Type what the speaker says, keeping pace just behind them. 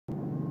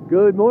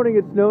Good morning.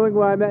 It's snowing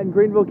where I'm at in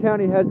Greenville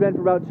County. Has been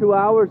for about 2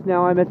 hours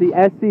now. I'm at the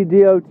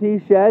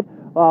SCDOT shed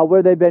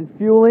where they've been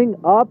fueling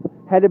up,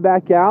 headed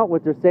back out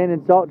with their sand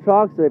and salt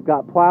trucks. They've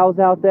got plows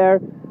out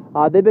there.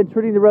 They've been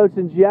treating the road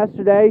since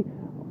yesterday.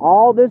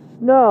 All this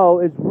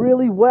snow is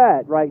really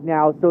wet right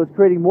now, so it's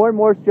creating more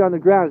moisture on the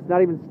ground. It's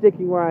not even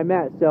sticking where I'm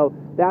at. So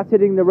that's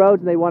hitting the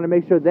roads, and they want to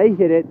make sure they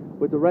hit it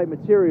with the right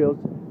materials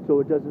so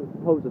it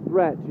doesn't pose a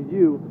threat to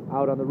you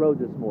out on the road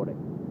this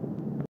morning.